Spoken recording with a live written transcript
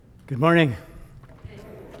Good morning.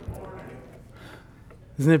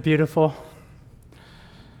 Isn't it beautiful?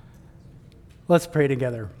 Let's pray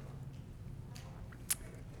together.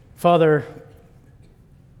 Father,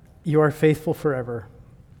 you are faithful forever.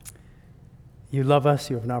 You love us.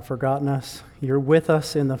 You have not forgotten us. You're with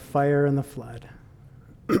us in the fire and the flood.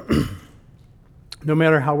 No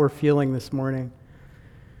matter how we're feeling this morning,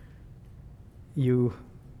 you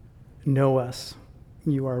know us.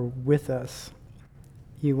 You are with us.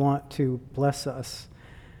 You want to bless us.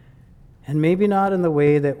 And maybe not in the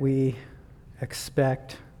way that we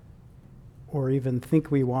expect or even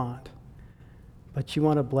think we want, but you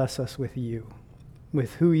want to bless us with you,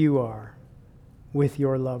 with who you are, with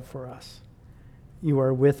your love for us. You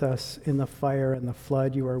are with us in the fire and the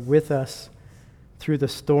flood. You are with us through the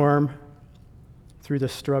storm, through the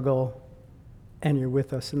struggle, and you're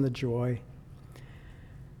with us in the joy.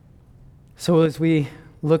 So as we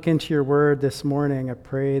look into your word this morning, I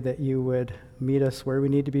pray that you would meet us where we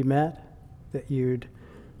need to be met, that you'd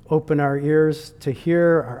open our ears to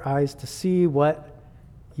hear, our eyes to see what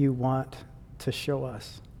you want to show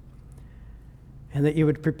us, and that you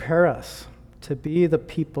would prepare us to be the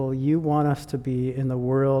people you want us to be in the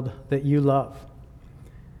world that you love.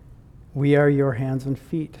 We are your hands and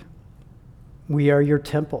feet. We are your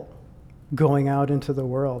temple going out into the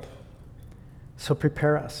world. So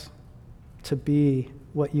prepare us to be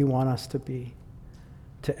what you want us to be,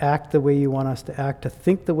 to act the way you want us to act, to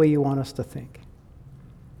think the way you want us to think.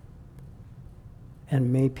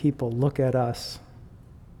 And may people look at us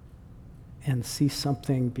and see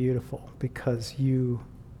something beautiful because you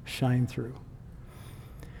shine through.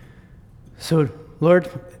 So, Lord,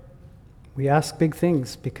 we ask big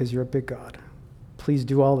things because you're a big God. Please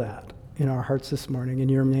do all that in our hearts this morning. In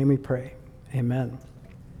your name we pray. Amen.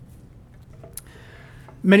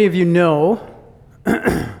 Many of you know,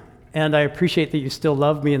 and I appreciate that you still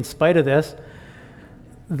love me in spite of this,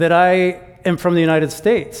 that I am from the United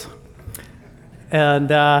States.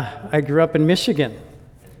 And I grew up in Michigan.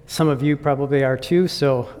 Some of you probably are too,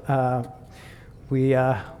 so we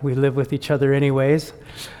live with each other anyways.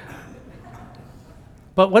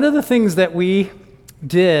 But one of the things that we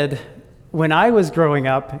did when I was growing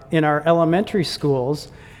up in our elementary schools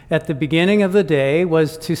at the beginning of the day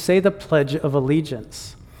was to say the Pledge of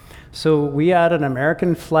Allegiance. So we had an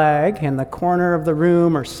American flag in the corner of the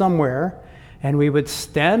room or somewhere, and we would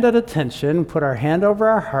stand at attention, put our hand over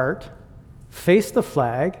our heart, face the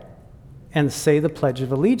flag, and say the Pledge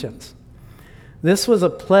of Allegiance. This was a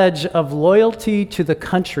pledge of loyalty to the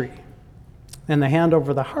country, and the hand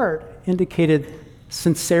over the heart indicated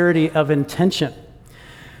sincerity of intention.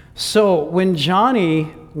 So when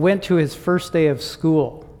Johnny went to his first day of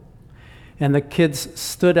school, and the kids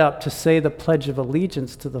stood up to say the Pledge of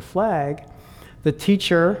Allegiance to the flag, the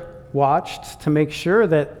teacher watched to make sure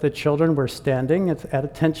that the children were standing at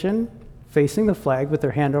attention, facing the flag with their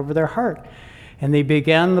hand over their heart. And they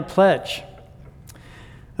began the pledge.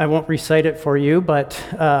 I won't recite it for you, but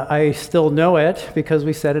I still know it because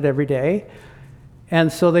we said it every day.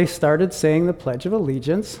 And so they started saying the Pledge of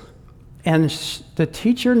Allegiance, and the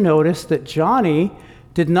teacher noticed that Johnny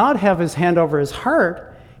did not have his hand over his heart.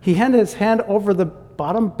 He had his hand over the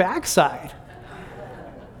bottom backside.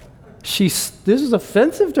 This was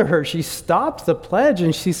offensive to her. She stopped the pledge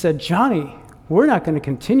and she said, "Johnny, we're not going to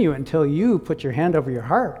continue until you put your hand over your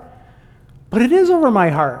heart." "But it is over my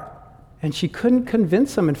heart." And she couldn't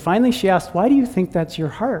convince him. And finally she asked, "Why do you think that's your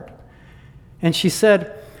heart?" And she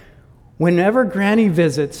said, "Whenever Granny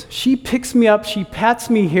visits, she picks me up, she pats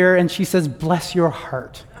me here, and she says, 'Bless your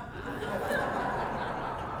heart.'"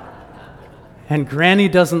 And Granny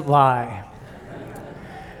doesn't lie.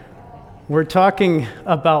 We're talking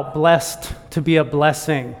about blessed to be a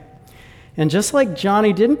blessing. And just like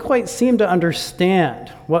Johnny didn't quite seem to understand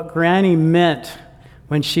what Granny meant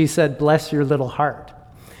when she said, "Bless your little heart,"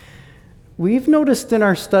 we've noticed in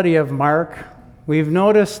our study of Mark, we've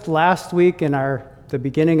noticed last week in the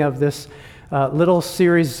beginning of this little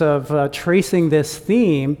series of tracing this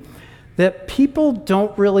theme, that people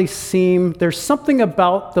don't really there's something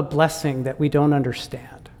about the blessing that we don't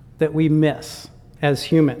understand, that we miss as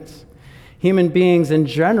humans. Human beings in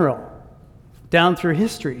general, down through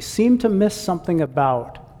history, seem to miss something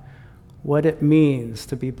about what it means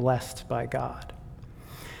to be blessed by God.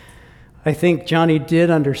 I think Johnny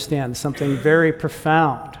did understand something very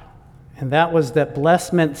profound, and that was that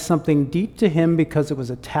blessed meant something deep to him because it was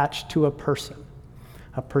attached to a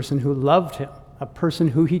person who loved him, a person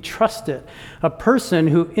who he trusted, a person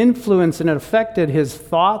who influenced and affected his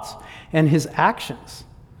thoughts and his actions,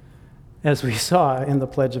 as we saw in the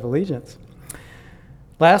Pledge of Allegiance.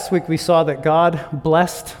 Last week we saw that God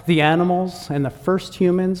blessed the animals and the first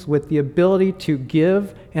humans with the ability to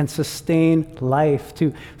give and sustain life,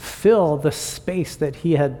 to fill the space that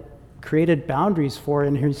he had created boundaries for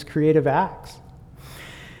in his creative acts.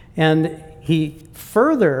 And he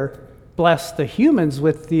further blessed the humans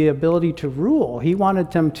with the ability to rule. He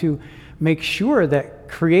wanted them to make sure that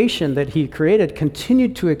creation that he created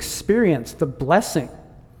continued to experience the blessing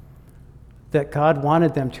that God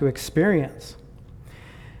wanted them to experience.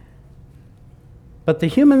 But the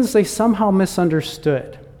humans, they somehow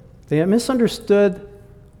misunderstood. They misunstood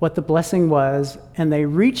what the blessing was, and they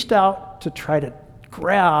reached out to try to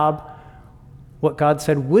grab what God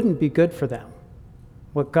said wouldn't be good for them.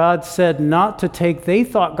 What God said not to take, they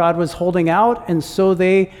thought God was holding out, and so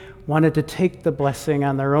they wanted to take the blessing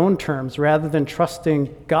on their own terms rather than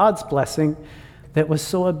trusting God's blessing that was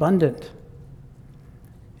so abundant.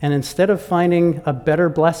 And instead of finding a better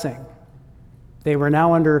blessing, they were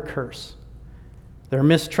now under a curse. Their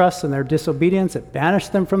mistrust and their disobedience, it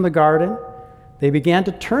banished them from the garden. They began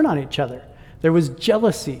to turn on each other. There was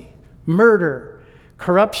jealousy, murder,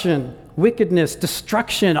 corruption, wickedness,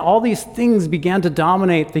 destruction. All these things began to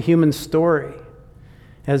dominate the human story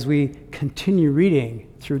as we continue reading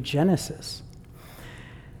through Genesis.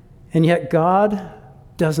 And yet God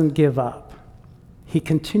doesn't give up. He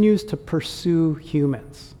continues to pursue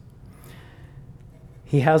humans.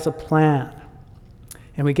 He has a plan.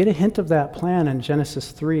 And we get a hint of that plan in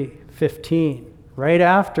Genesis 3:15. Right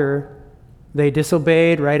after they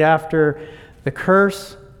disobeyed, right after the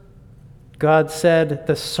curse, God said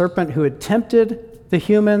the serpent who had tempted the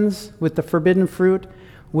humans with the forbidden fruit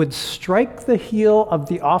would strike the heel of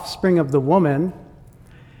the offspring of the woman,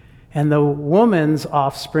 and the woman's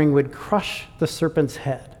offspring would crush the serpent's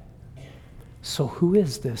head. So who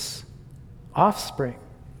is this offspring?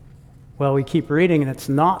 Well, we keep reading, and it's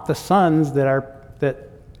not the sons that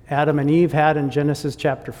Adam and Eve had in Genesis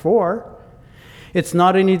chapter 4. It's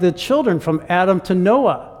not any of the children from Adam to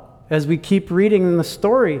Noah, as we keep reading in the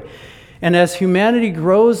story. And as humanity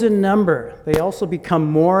grows in number, they also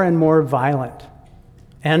become more and more violent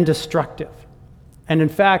and destructive. And in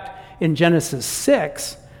fact, in Genesis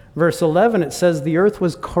 6, verse 11, it says the earth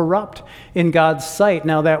was corrupt in God's sight.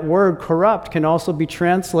 Now that word corrupt can also be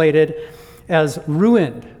translated as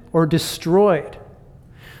ruined or destroyed.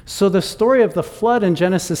 So the story of the flood in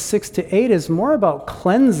Genesis 6-8 is more about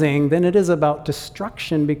cleansing than it is about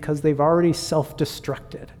destruction, because they've already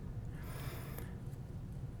self-destructed.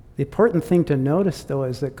 The important thing to notice, though,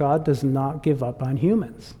 is that God does not give up on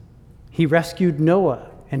humans. He rescued Noah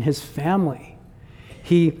and his family.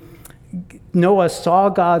 God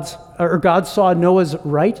saw Noah's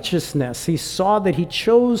righteousness. He saw that he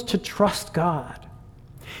chose to trust God.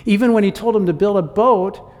 Even when he told him to build a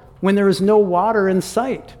boat when there was no water in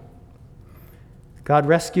sight. God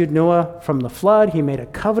rescued Noah from the flood. He made a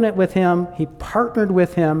covenant with him. He partnered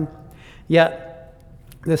with him. Yet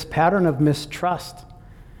this pattern of mistrust,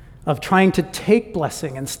 of trying to take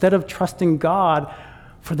blessing instead of trusting God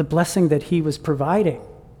for the blessing that he was providing,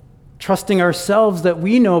 trusting ourselves that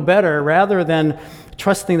we know better rather than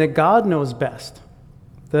trusting that God knows best.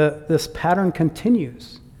 This pattern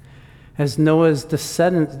continues. As Noah's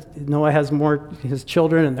descendants, Noah has his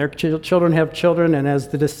children, and their children have children, and as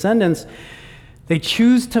the descendants, they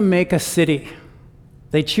choose to make a city.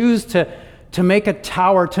 They choose to make a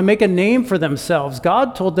tower, to make a name for themselves.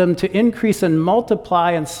 God told them to increase and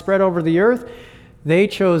multiply and spread over the earth. They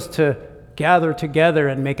chose to gather together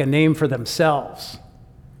and make a name for themselves.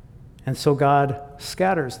 And so God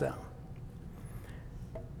scatters them.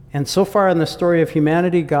 And so far in the story of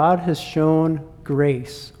humanity, God has shown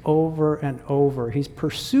grace over and over. He's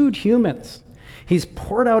pursued humans. He's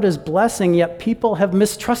poured out his blessing, yet people have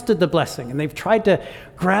mistrusted the blessing, and they've tried to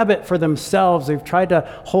grab it for themselves. They've tried to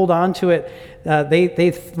hold on to it,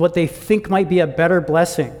 what they think might be a better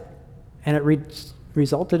blessing, and it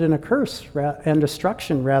resulted in a curse and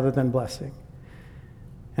destruction rather than blessing.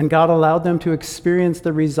 And God allowed them to experience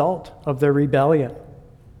the result of their rebellion.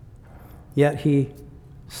 Yet he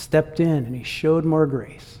stepped in and he showed more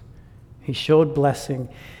grace. He showed blessing.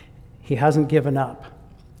 He hasn't given up.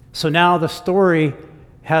 So now the story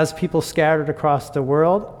has people scattered across the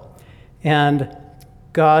world, and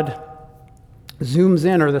God zooms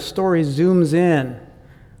in, or the story zooms in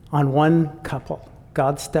on one couple.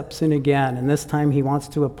 God steps in again, and this time he wants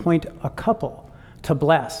to appoint a couple to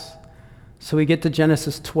bless. So we get to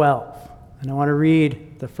Genesis 12, and I want to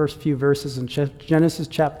read the first few verses in Genesis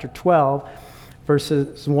chapter 12,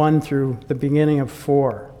 verses 1 through the beginning of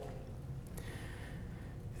 4.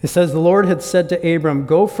 It says, "The Lord had said to Abram,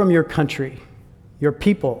 'Go from your country, your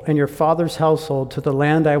people, and your father's household to the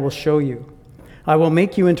land I will show you. I will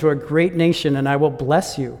make you into a great nation, and I will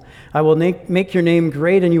bless you. I will make your name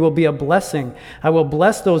great, and you will be a blessing. I will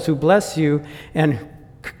bless those who bless you, and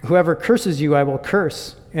whoever curses you, I will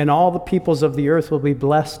curse. And all the peoples of the earth will be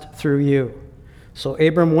blessed through you. So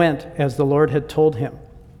Abram went as the Lord had told him.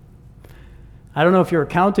 I don't know if you were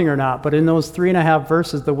counting or not, but in those 3.5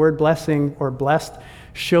 verses, the word blessing or blessed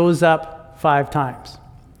shows up 5 times.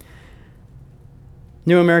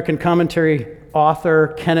 New American Commentary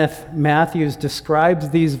author Kenneth Matthews describes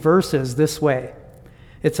these verses this way.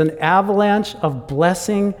 It's an avalanche of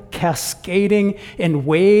blessing cascading in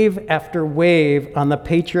wave after wave on the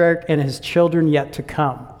patriarch and his children yet to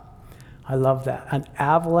come. I love that. An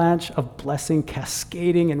avalanche of blessing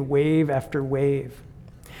cascading in wave after wave.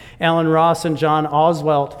 Alan Ross and John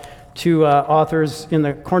Oswalt, 2 authors in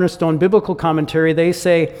the Cornerstone Biblical Commentary, they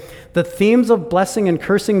say, the themes of blessing and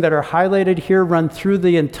cursing that are highlighted here run through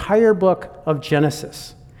the entire book of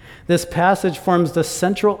Genesis. This passage forms the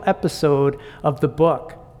central episode of the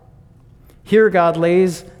book. Here God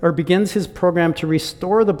begins his program to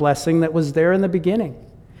restore the blessing that was there in the beginning.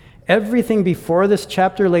 Everything before this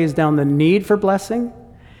chapter lays down the need for blessing,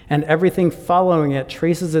 and everything following it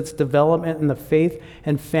traces its development in the faith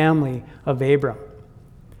and family of Abram.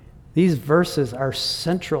 These verses are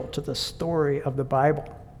central to the story of the Bible.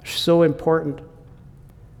 They're so important.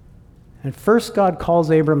 And first, God calls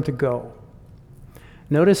Abram to go.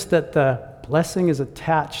 Notice that the blessing is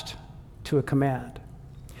attached to a command.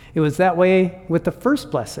 It was that way with the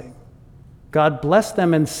first blessing. God blessed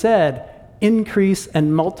them and said, increase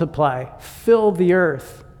and multiply, fill the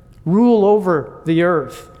earth, rule over the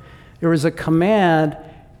earth. There was a command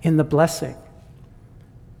in the blessing.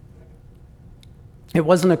 It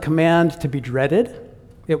wasn't a command to be dreaded.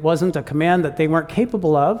 It wasn't a command that they weren't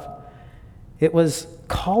capable of. It was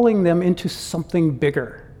calling them into something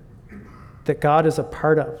bigger that God is a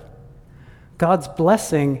part of. God's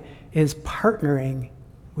blessing is partnering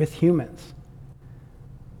with humans.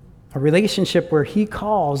 A relationship where he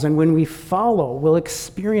calls, and when we follow, we'll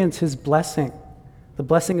experience his blessing. The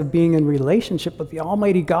blessing of being in relationship with the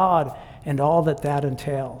Almighty God and all that that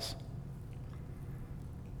entails.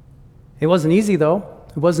 It wasn't easy, though.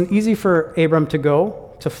 It wasn't easy for Abram to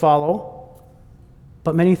go, to follow.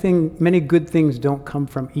 But many good things don't come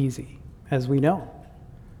from easy, as we know.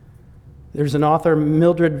 There's an author,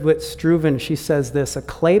 Mildred Witt Struven, she says this, a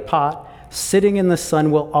clay pot sitting in the sun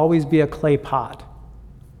will always be a clay pot.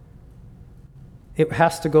 It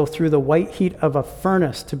has to go through the white heat of a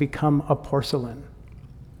furnace to become a porcelain.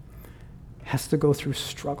 It has to go through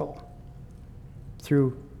struggle,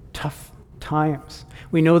 through tough times.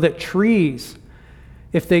 We know that trees,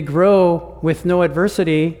 if they grow with no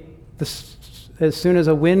adversity, as soon as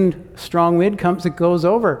a strong wind comes, it goes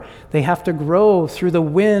over. They have to grow through the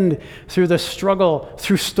wind, through the struggle,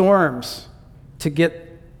 through storms to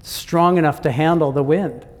get strong enough to handle the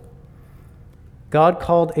wind. God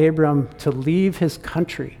called Abram to leave his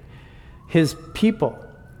country, his people,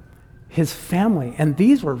 his family, and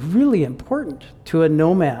these were really important to a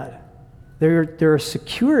nomad. They're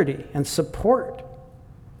security and support.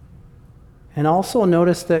 And also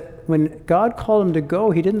notice that when God called him to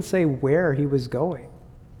go, he didn't say where he was going.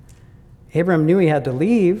 Abram knew he had to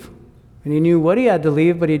leave, and he knew what he had to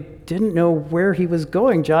leave, but he didn't know where he was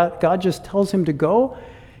going. God just tells him to go,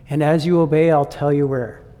 and as you obey, I'll tell you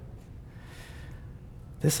where.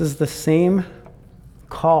 This is the same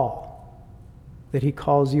call that he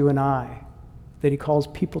calls you and I, that he calls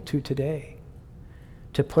people to today,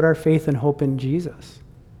 to put our faith and hope in Jesus,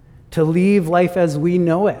 to leave life as we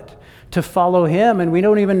know it, to follow him, and we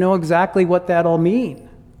don't even know exactly what that'll mean,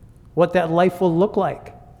 what that life will look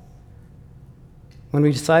like. When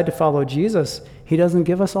we decide to follow Jesus, he doesn't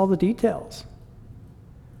give us all the details.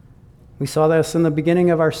 We saw this in the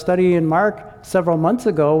beginning of our study in Mark several months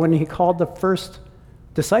ago when he called the first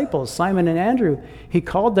disciples, Simon and Andrew. He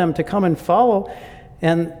called them to come and follow,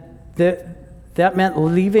 and that meant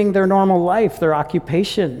leaving their normal life, their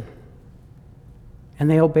occupation. And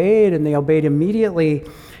they obeyed immediately,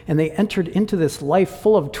 and they entered into this life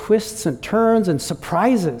full of twists and turns and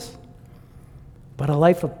surprises, but a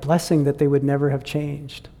life of blessing that they would never have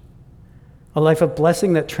changed. A life of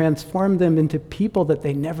blessing that transformed them into people that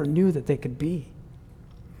they never knew that they could be.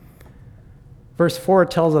 Verse 4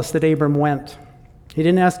 tells us that Abram went. He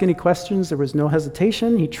didn't ask any questions. There was no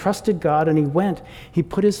hesitation. He trusted God and he went. He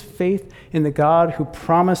put his faith in the God who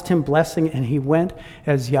promised him blessing, and he went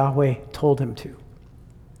as Yahweh told him to.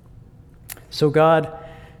 So God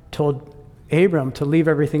told Abram to leave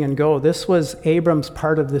everything and go. This was Abram's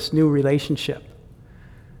part of this new relationship.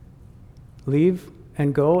 Leave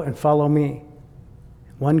and go and follow me.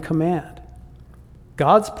 One command.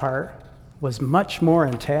 God's part was much more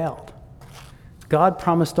entailed. God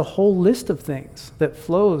promised a whole list of things that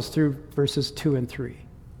flows through verses 2 and 3.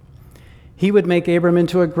 He would make Abram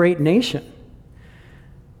into a great nation.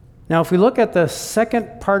 Now, if we look at the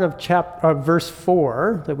second part of verse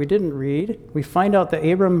 4 that we didn't read, we find out that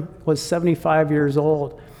Abram was 75 years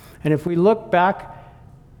old. And if we look back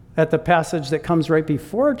at the passage that comes right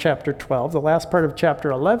before chapter 12, the last part of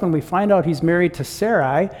chapter 11, we find out he's married to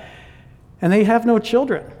Sarai, and they have no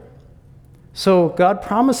children. So God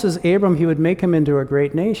promises Abram he would make him into a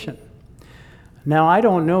great nation. Now, we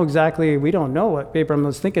don't know what Abram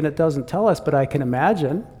was thinking. It doesn't tell us, but I can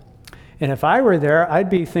imagine. And if I were there, I'd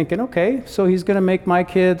be thinking, okay, so he's going to make my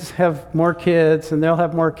kids have more kids, and they'll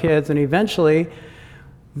have more kids, and eventually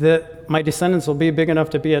my descendants will be big enough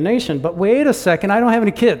to be a nation. But wait a second, I don't have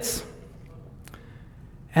any kids.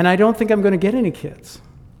 And I don't think I'm going to get any kids.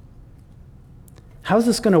 How's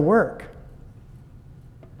this going to work?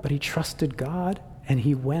 But he trusted God, and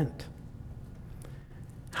he went.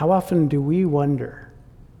 How often do we wonder,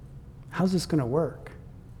 how's this going to work?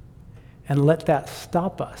 And let that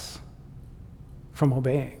stop us from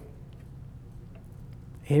obeying.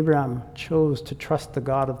 Abraham chose to trust the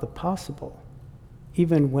God of the possible,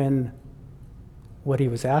 even when what he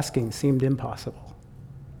was asking seemed impossible.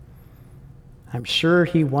 I'm sure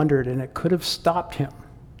he wondered, and it could have stopped him,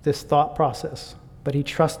 this thought process, but he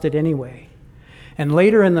trusted anyway. And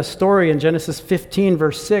later in the story, in Genesis 15,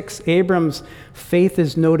 verse 6, Abram's faith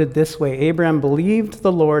is noted this way. Abraham believed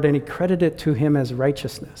the Lord, and he credited it to him as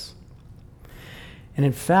righteousness. And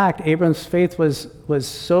in fact, Abram's faith was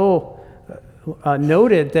so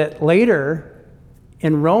noted that later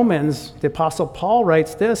in Romans, the Apostle Paul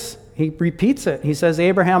writes this. He repeats it. He says,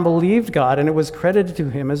 Abraham believed God, and it was credited to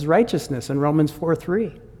him as righteousness in Romans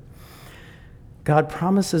 4:3. God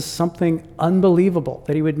promises something unbelievable,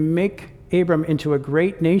 that he would make Abram into a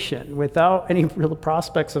great nation without any real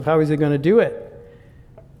prospects of how he's going to do it.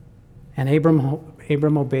 And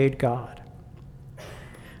Abram obeyed God.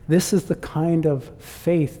 This is the kind of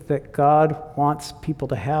faith that God wants people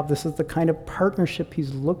to have. This is the kind of partnership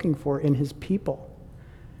he's looking for in his people.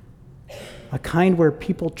 A kind where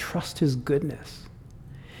people trust his goodness,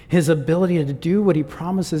 his ability to do what he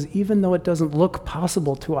promises, even though it doesn't look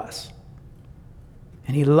possible to us.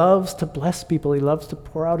 And he loves to bless people. He loves to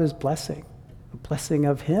pour out his blessing, the blessing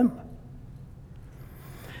of him.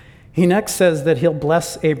 He next says that he'll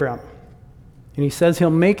bless Abram. And he says he'll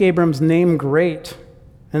make Abram's name great,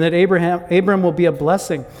 and that Abram will be a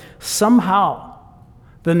blessing. Somehow,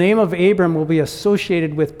 the name of Abram will be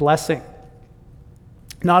associated with blessing.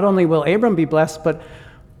 Not only will Abram be blessed, but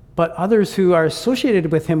others who are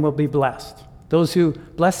associated with him will be blessed. Those who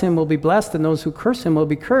bless him will be blessed, and those who curse him will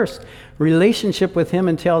be cursed. Relationship with him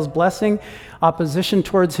entails blessing. Opposition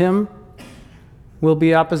towards him will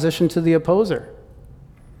be opposition to the opposer.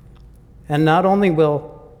 And not only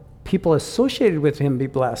will people associated with him be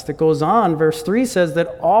blessed, it goes on, verse 3 says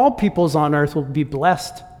that all peoples on earth will be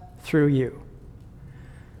blessed through you.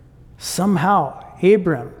 Somehow,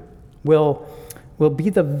 Abram will be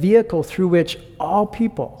the vehicle through which all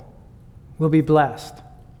people will be blessed.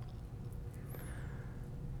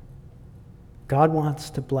 God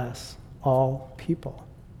wants to bless all people.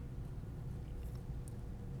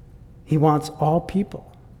 He wants all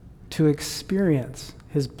people to experience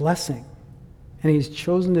his blessing. And he's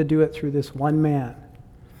chosen to do it through this one man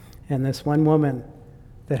and this one woman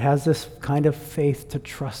that has this kind of faith to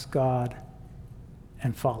trust God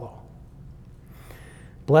and follow.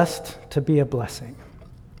 Blessed to be a blessing.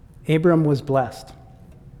 Abram was blessed.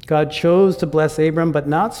 God chose to bless Abram, but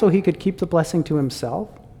not so he could keep the blessing to himself,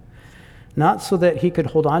 not so that he could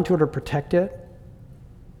hold on to it or protect it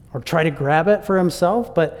or try to grab it for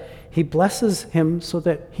himself, but he blesses him so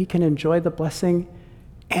that he can enjoy the blessing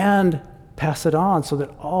and pass it on so that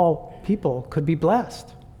all people could be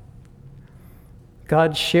blessed.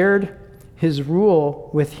 God shared his rule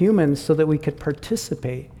with humans so that we could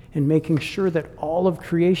participate in making sure that all of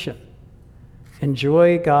creation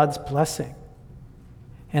enjoy God's blessing.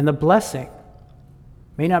 And the blessing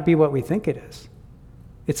may not be what we think it is.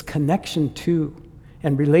 It's connection to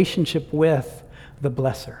and relationship with the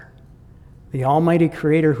blesser, the Almighty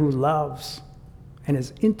Creator who loves and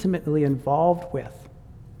is intimately involved with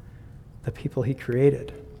the people he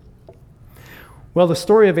created. Well, the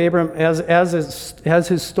story of Abram, as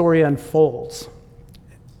his story unfolds,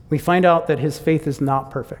 we find out that his faith is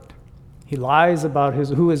not perfect. He lies about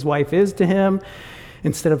who his wife is to him.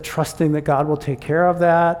 Instead of trusting that God will take care of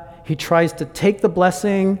that, he tries to take the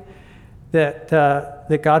blessing that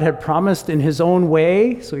God had promised in his own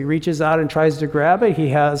way. So he reaches out and tries to grab it. He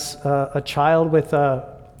has a child with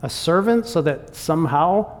a servant so that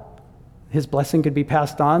somehow his blessing could be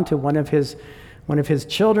passed on to one of his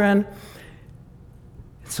children.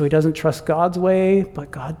 So he doesn't trust God's way, but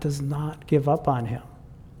God does not give up on him.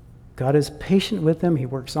 God is patient with him. He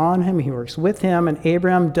works on him. He works with him. And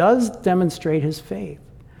Abraham does demonstrate his faith.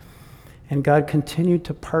 And God continued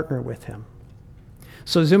to partner with him.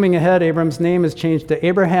 So zooming ahead, Abram's name is changed to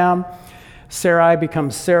Abraham. Sarai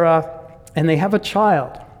becomes Sarah. And they have a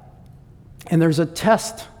child. And there's a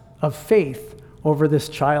test of faith over this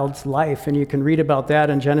child's life. And you can read about that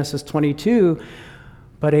in Genesis 22.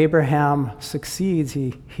 But Abraham succeeds.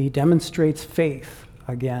 He demonstrates faith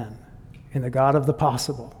again in the God of the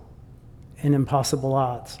possible, in impossible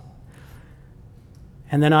odds.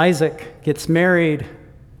 And then Isaac gets married.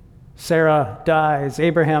 Sarah dies.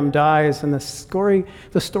 Abraham dies. And the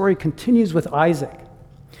story continues with Isaac.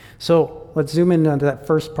 So let's zoom in onto that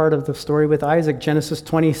first part of the story with Isaac. Genesis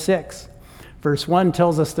 26. Verse 1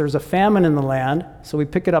 tells us there's a famine in the land. So we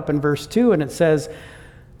pick it up in verse 2, and it says,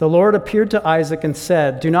 "The Lord appeared to Isaac and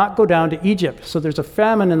said, 'Do not go down to Egypt.'" So there's a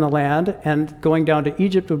famine in the land, and going down to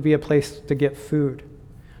Egypt would be a place to get food.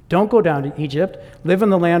 "Don't go down to Egypt. Live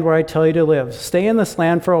in the land where I tell you to live. Stay in this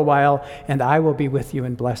land for a while, and I will be with you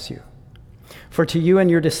and bless you. For to you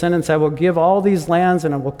and your descendants I will give all these lands,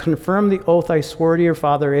 and I will confirm the oath I swore to your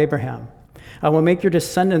father Abraham. I will make your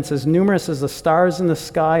descendants as numerous as the stars in the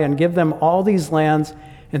sky and give them all these lands,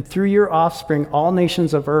 and through your offspring all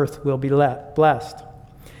nations of earth will be blessed.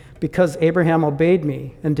 Because Abraham obeyed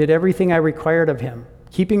me and did everything I required of him,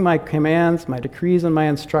 keeping my commands, my decrees, and my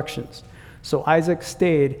instructions. So Isaac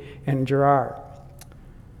stayed in Gerar."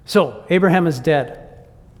 So Abraham is dead,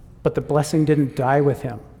 but the blessing didn't die with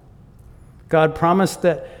him. God promised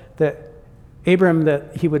that Abraham,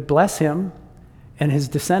 that he would bless him and his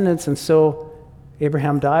descendants, and so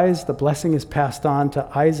Abraham dies, the blessing is passed on to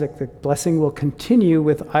Isaac. The blessing will continue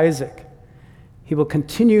with Isaac. He will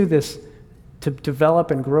continue this to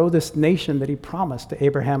develop and grow this nation that he promised to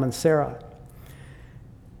Abraham and Sarah.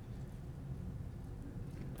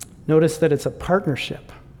 Notice that it's a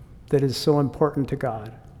partnership that is so important to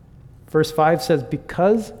God. Verse 5 says,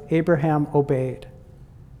 "Because Abraham obeyed."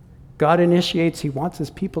 God initiates, he wants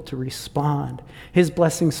his people to respond. His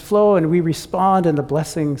blessings flow, and we respond, and the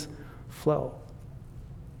blessings flow.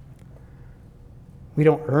 We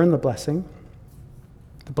don't earn the blessing.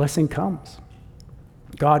 The blessing comes.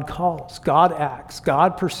 God calls, God acts,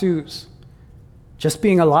 God pursues. Just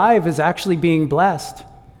being alive is actually being blessed.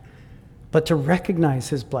 But to recognize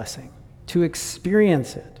his blessing, to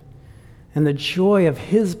experience it, and the joy of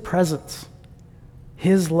his presence,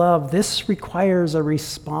 his love, this requires a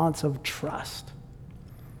response of trust.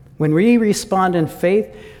 When we respond in faith,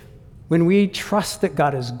 when we trust that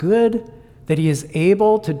God is good, that he is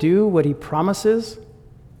able to do what he promises,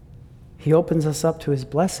 he opens us up to his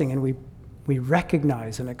blessing, and we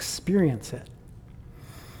recognize and experience it.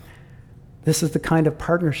 This is the kind of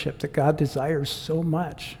partnership that God desires so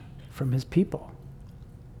much from his people.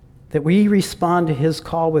 That we respond to his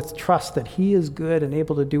call with trust that he is good and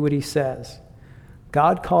able to do what he says.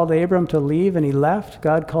 God called Abram to leave, and he left.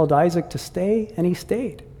 God called Isaac to stay, and he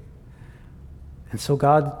stayed. And so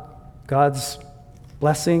God's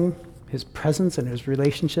blessing, his presence, and his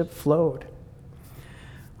relationship flowed.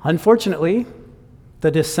 Unfortunately, the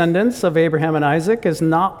descendants of Abraham and Isaac is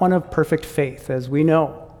not one of perfect faith, as we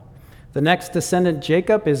know. The next descendant,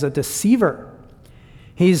 Jacob, is a deceiver.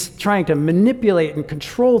 He's trying to manipulate and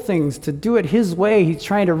control things to do it his way. He's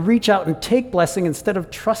trying to reach out and take blessing instead of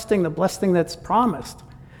trusting the blessing that's promised.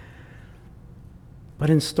 But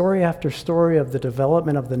in story after story of the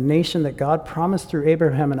development of the nation that God promised through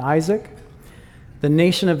Abraham and Isaac, the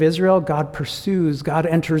nation of Israel, God pursues, God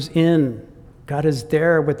enters in. God is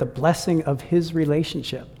there with the blessing of his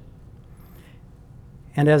relationship.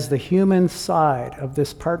 And as the human side of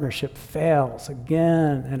this partnership fails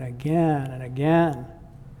again and again and again,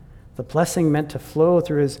 the blessing meant to flow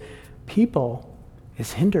through his people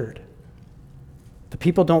is hindered. The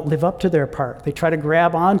people don't live up to their part. They try to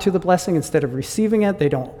grab onto the blessing instead of receiving it. They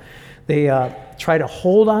try to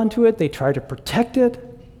hold on to it. They try to protect it.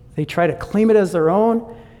 They try to claim it as their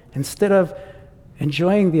own instead of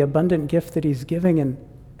enjoying the abundant gift that he's giving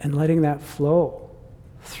and letting that flow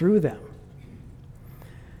through them.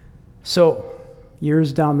 So,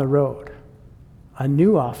 years down the road, a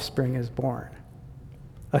new offspring is born.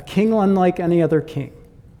 A king unlike any other king,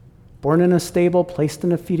 born in a stable, placed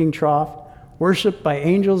in a feeding trough, worshipped by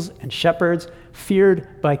angels and shepherds,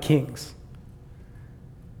 feared by kings.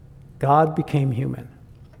 God became human.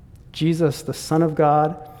 Jesus, the Son of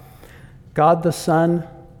God, God the Son,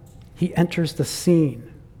 he enters the scene.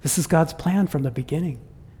 This is God's plan from the beginning.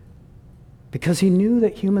 because he knew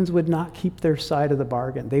that humans would not keep their side of the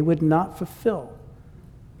bargain. They would not fulfill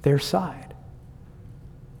their side.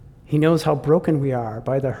 He knows how broken we are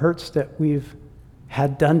by the hurts that we've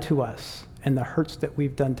had done to us and the hurts that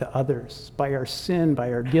we've done to others, by our sin,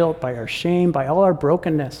 by our guilt, by our shame, by all our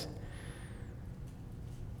brokenness.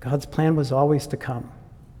 God's plan was always to come.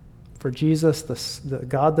 For Jesus, the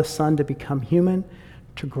God the Son, to become human,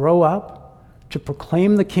 to grow up, to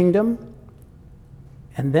proclaim the kingdom.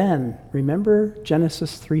 And then, remember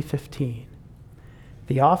Genesis 3:15.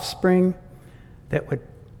 The offspring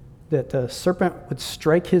that the serpent would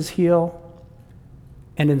strike his heel,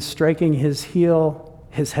 and in striking his heel,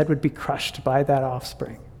 his head would be crushed by that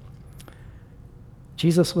offspring.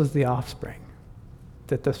 Jesus was the offspring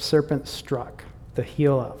that the serpent struck the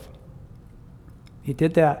heel of. He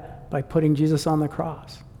did that by putting Jesus on the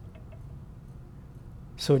cross.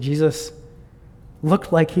 So Jesus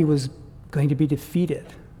looked like he was going to be defeated,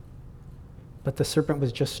 but the serpent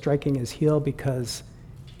was just striking his heel because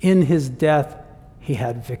in his death, he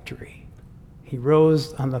had victory. He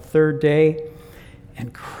rose on the third day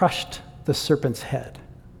and crushed the serpent's head.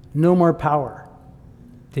 No more power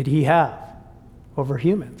did he have over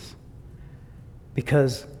humans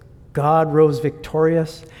because God rose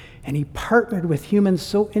victorious and he partnered with humans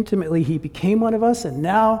so intimately he became one of us. And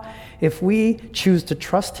now, if we choose to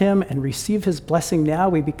trust him and receive his blessing now,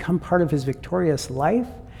 we become part of his victorious life.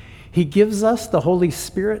 He gives us the Holy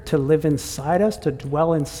Spirit to live inside us, to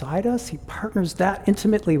dwell inside us. He partners that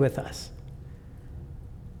intimately with us.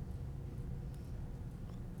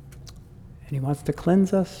 And he wants to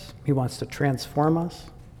cleanse us. He wants to transform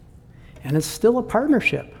us. And it's still a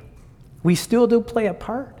partnership. We still do play a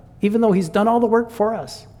part, even though he's done all the work for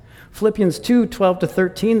us. Philippians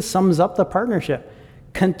 2:12-13 sums up the partnership.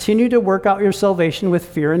 Continue to work out your salvation with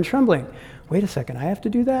fear and trembling. Wait a second, I have to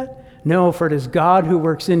do that? No, for it is God who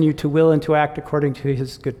works in you to will and to act according to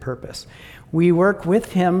his good purpose. We work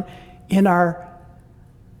with him in our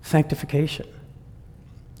sanctification.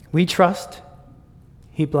 We trust,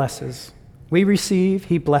 he blesses. We receive,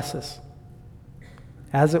 he blesses.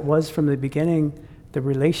 As it was from the beginning, the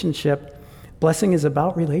relationship, blessing is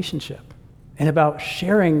about relationship and about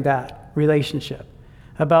sharing that relationship,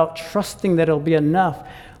 about trusting that it'll be enough,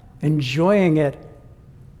 enjoying it,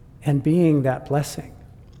 and being that blessing.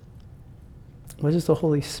 What is the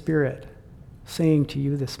Holy Spirit saying to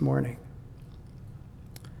you this morning?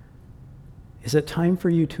 Is it time for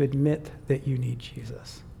you to admit that you need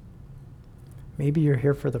Jesus? Maybe you're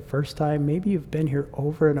here for the first time. Maybe you've been here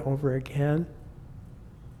over and over again.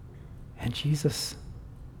 And Jesus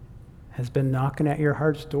has been knocking at your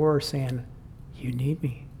heart's door saying, you need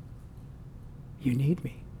me. You need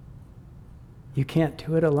me. You can't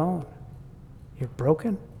do it alone. You're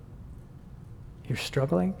broken. You're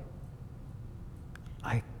struggling.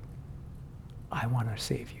 I want to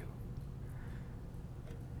save you.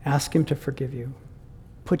 Ask him to forgive you.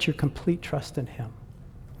 Put your complete trust in him.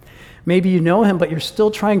 Maybe you know him, but you're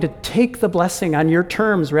still trying to take the blessing on your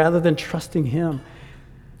terms rather than trusting him.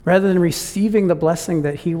 Rather than receiving the blessing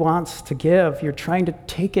that he wants to give, you're trying to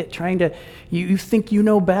take it, you think you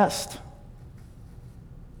know best.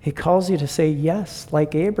 He calls you to say yes,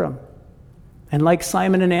 like Abram. And like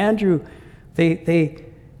Simon and Andrew,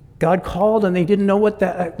 God called and they didn't know what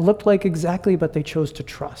that looked like exactly, but they chose to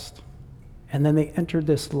trust. And then they entered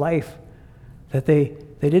this life that they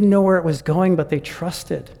didn't know where it was going, but they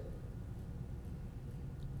trusted.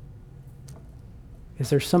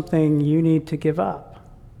 Is there something you need to give up?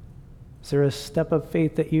 Is there a step of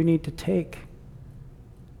faith that you need to take?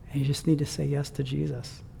 And you just need to say yes to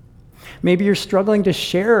Jesus. Maybe you're struggling to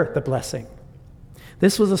share the blessing.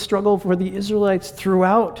 This was a struggle for the Israelites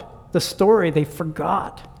throughout the story. They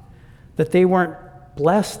forgot that they weren't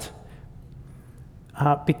blessed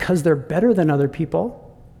because they're better than other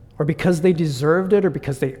people, or because they deserved it, or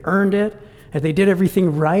because they earned it, and they did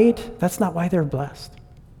everything right. That's not why they're blessed.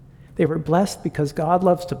 They were blessed because God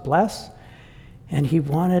loves to bless, and he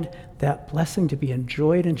wanted that blessing to be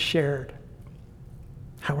enjoyed and shared.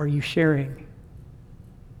 How are you sharing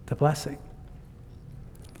the blessing?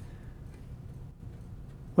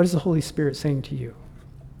 What is the Holy Spirit saying to you?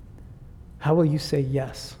 How will you say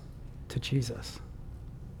yes to Jesus?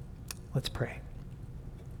 Let's pray.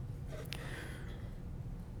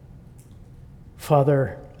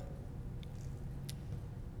 Father,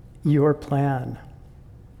 your plan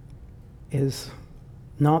is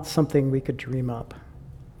not something we could dream up.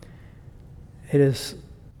 It is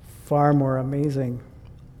far more amazing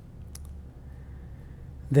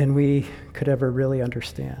than we could ever really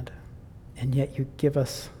understand. And yet you give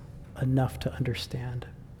us enough to understand,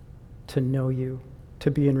 to know you, to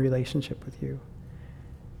be in relationship with you.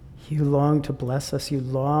 You long to bless us. You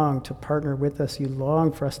long to partner with us. You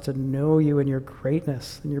long for us to know you in your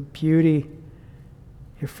greatness and your beauty,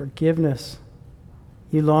 your forgiveness.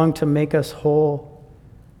 You long to make us whole.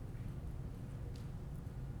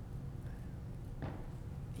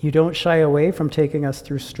 You don't shy away from taking us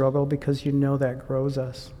through struggle because you know that grows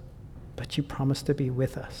us, but you promise to be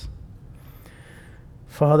with us.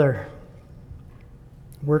 Father,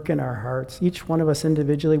 work in our hearts, each one of us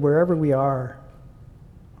individually, wherever we are.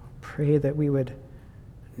 Pray that we would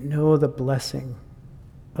know the blessing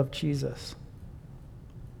of Jesus,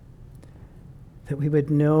 that we would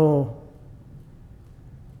know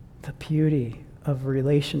the beauty of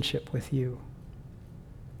relationship with you.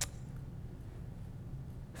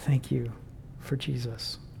 Thank you for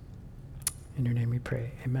Jesus. In your name we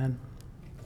pray. Amen.